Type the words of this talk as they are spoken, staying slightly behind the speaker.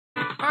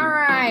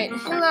Alright,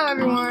 hello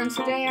everyone.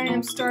 Today I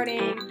am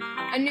starting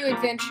a new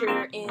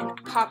adventure in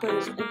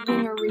Papa's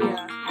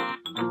Wingeria.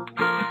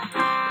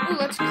 Ooh,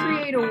 let's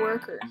create a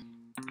worker.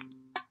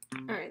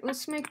 Alright,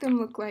 let's make them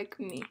look like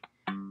me.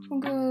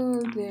 We'll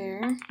go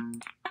there.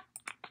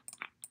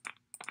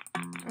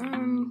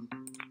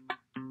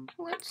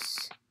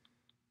 Let's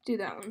do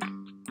that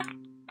one.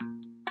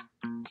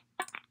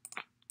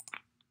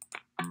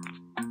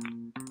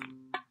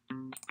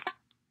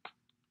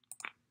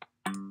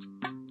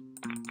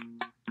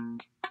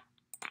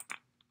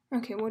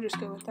 Okay, we'll just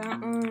go with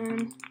that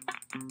one.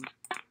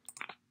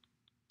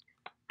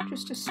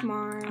 Just a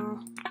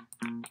smile.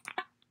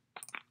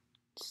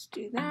 Let's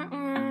do that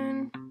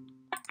one.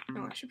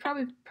 Oh, I should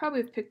probably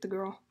have picked the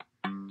girl.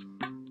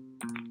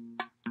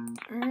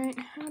 Alright,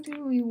 how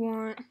do we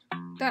want...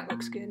 That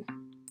looks good.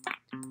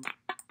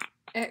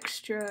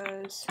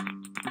 Extras.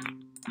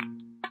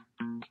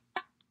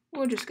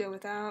 We'll just go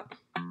without.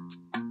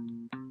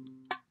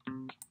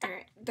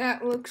 Alright,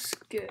 that looks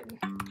good.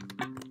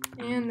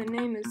 And the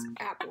name is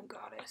Apple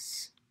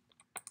Goddess.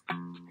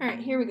 Alright,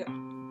 here we go.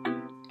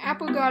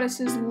 Apple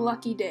Goddess's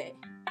lucky day.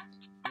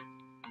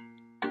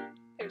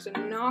 There's a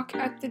knock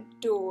at the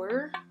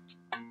door.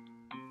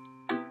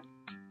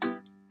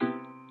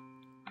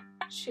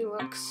 She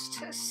looks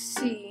to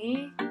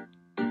see.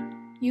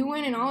 You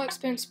win an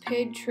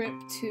all-expense-paid trip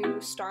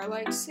to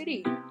Starlight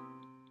City.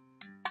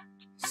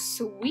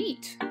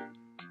 Sweet.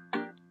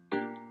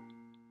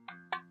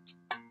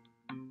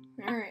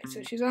 Alright,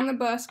 so she's on the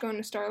bus going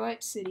to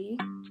Starlight City.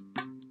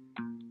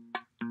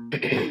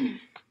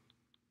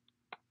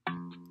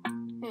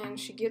 And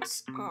she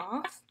gets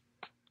off.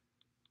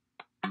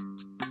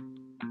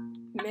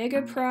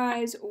 Mega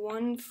prize,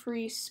 1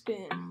 free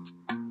spin.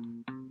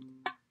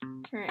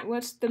 Alright,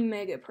 what's the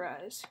mega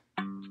prize?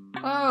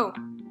 Oh!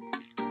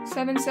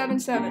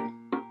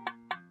 777.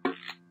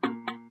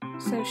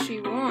 So she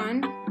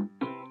won.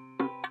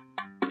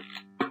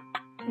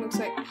 Looks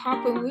like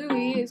Papa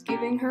Louie is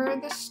giving her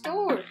the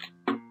store.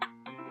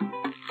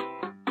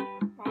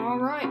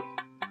 Alright.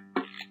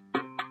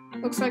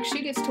 Looks like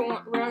she gets to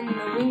run the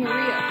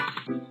Wingeria.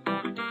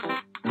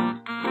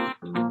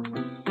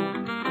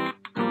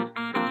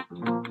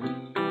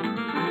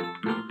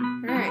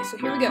 Alright, so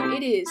here we go.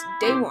 It is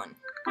day 1.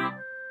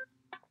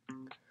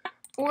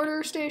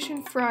 Order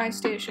station, fry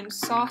station,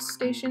 sauce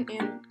station,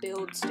 and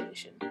build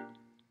station.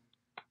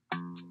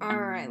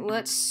 Alright,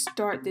 let's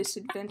start this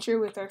adventure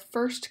with our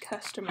first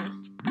customer,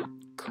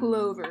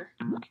 Clover.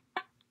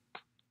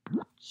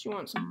 She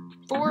wants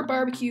 4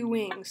 barbecue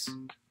wings.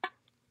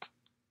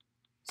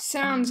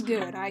 Sounds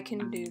good, I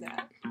can do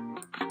that.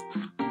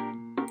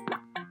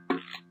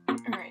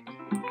 Alright,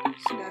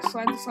 so gotta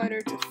slide the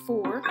slider to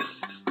 4.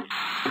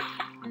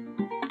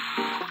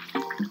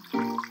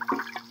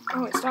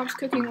 Oh, it stops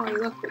cooking while you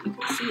look, but you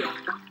can see it.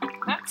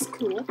 That's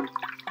cool.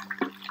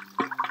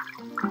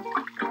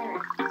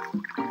 Alright.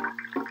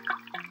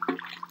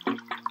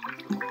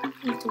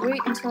 You have to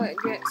wait until it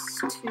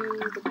gets to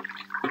the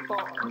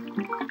bar.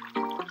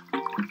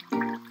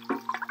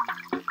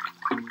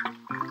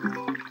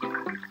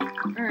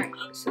 Alright,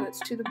 so it's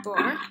to the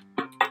bar.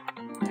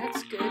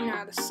 That's good.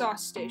 Now the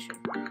sauce station.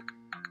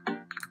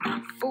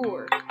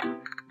 4.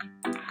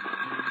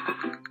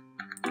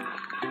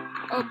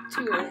 Oh,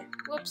 too early.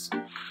 Whoops.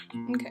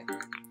 Okay.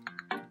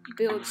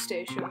 Build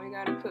station. We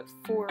gotta put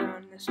 4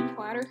 on this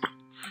platter.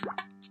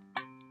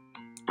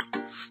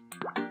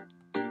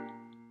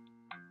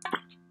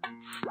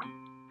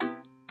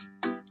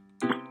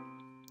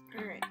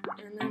 Alright,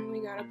 and then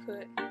we gotta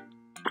put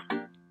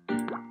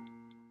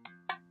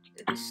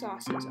the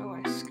sauces. Oh,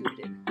 I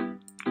scooted.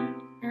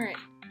 Alright.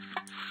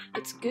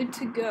 It's good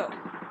to go.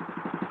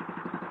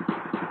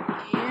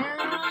 And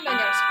I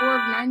got a score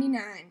of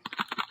 99.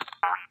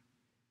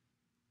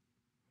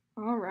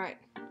 Alright.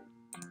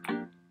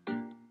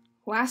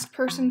 Last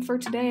person for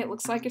today, it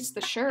looks like it's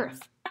the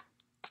sheriff.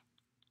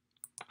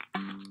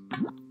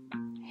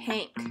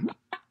 Hank.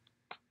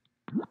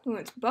 Who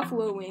wants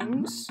buffalo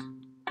wings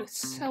with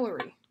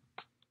celery.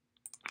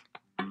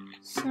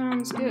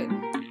 Sounds good.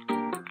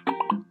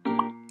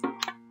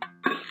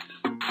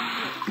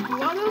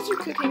 While those are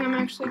cooking, I'm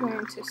actually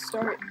going to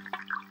start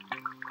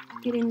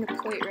getting the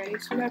plate ready.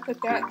 So we gotta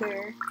put that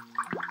there.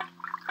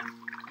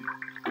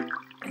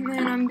 And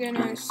then I'm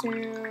gonna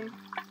assume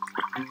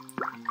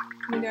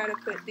we gotta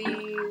put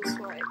these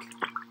like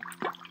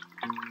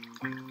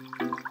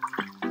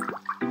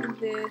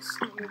this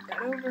and move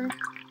that over.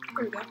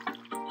 There we go.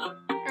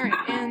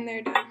 Alright, and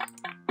they're done.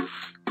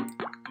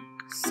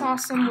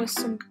 Sauce them with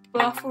some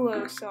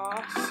buffalo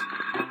sauce.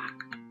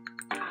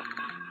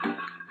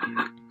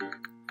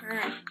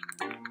 Alright.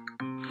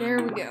 There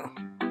we go.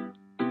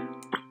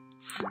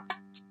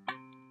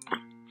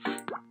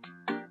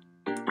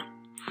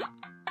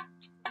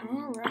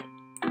 Alright.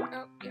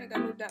 Oh, yeah, I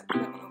gotta move that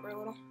one over a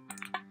little.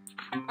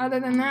 Other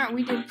than that,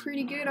 we did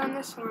pretty good on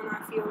this one,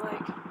 I feel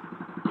like.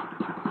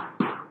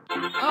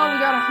 Oh, we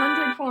got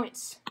 100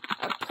 points.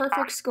 A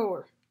perfect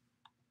score.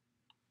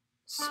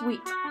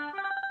 Sweet.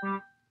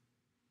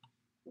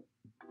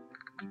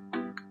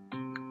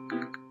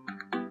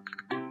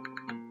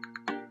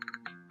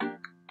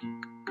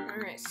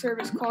 Alright,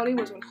 service quality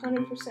was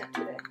 100%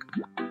 today.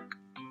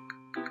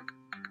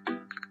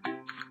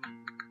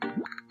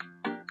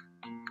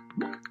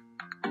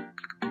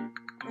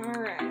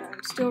 Alright,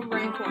 I'm still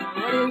rank 1.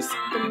 What is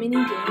the mini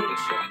game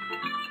show?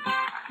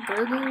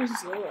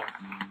 Burgerzilla.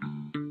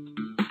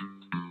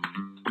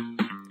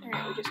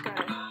 Alright, we just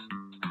gotta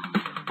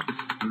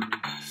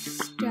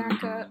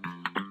stack up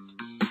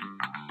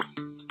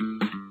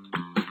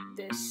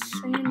this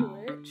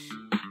sandwich.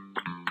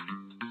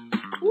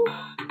 Woo!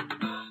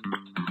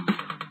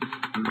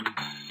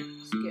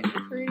 It's getting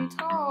pretty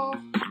tall.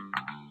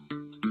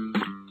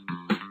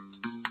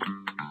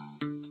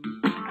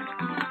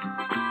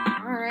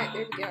 Alright,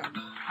 there we go.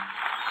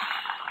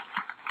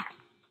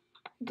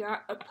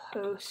 Got a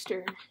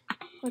poster.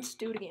 Let's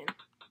do it again.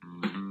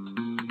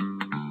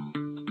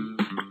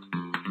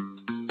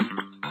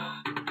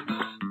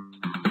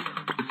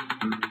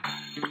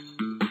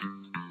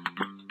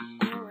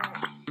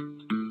 Alright.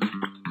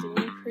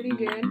 Doing pretty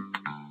good.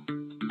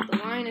 The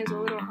line is a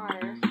little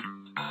higher.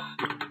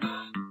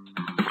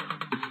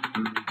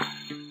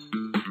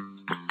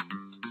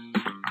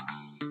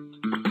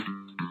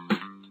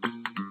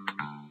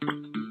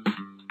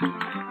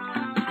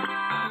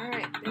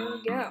 Alright, there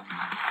we go.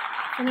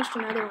 Finished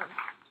another one.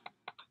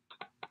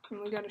 And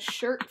we got a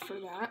shirt for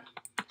that.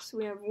 So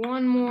we have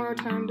one more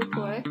time to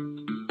play.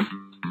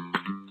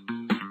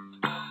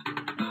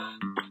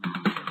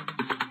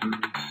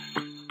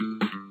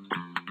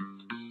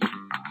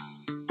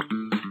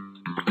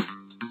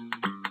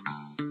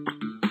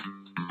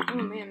 Oh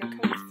man, they're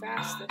coming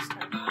fast this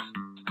time.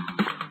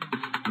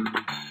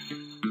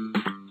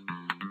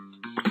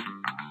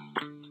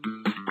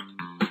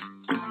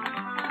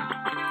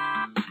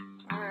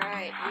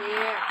 Alright,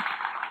 yeah.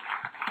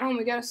 Oh, and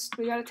we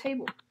got a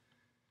table.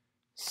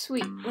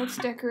 Sweet. Let's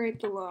decorate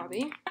the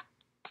lobby.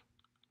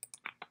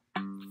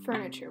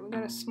 Furniture. We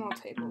got a small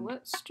table.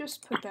 Let's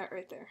just put that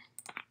right there.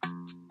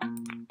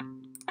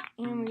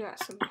 And we got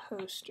some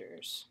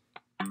posters.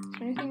 Is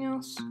there anything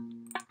else?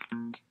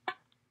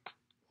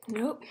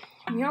 Nope.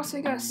 We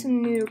also got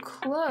some new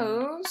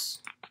clothes.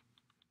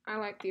 I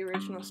like the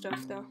original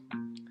stuff though.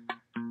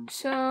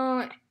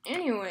 So,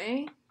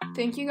 anyway,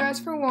 thank you guys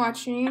for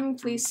watching.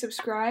 Please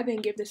subscribe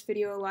and give this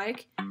video a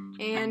like.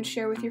 And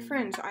share with your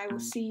friends. I will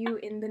see you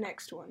in the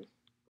next one.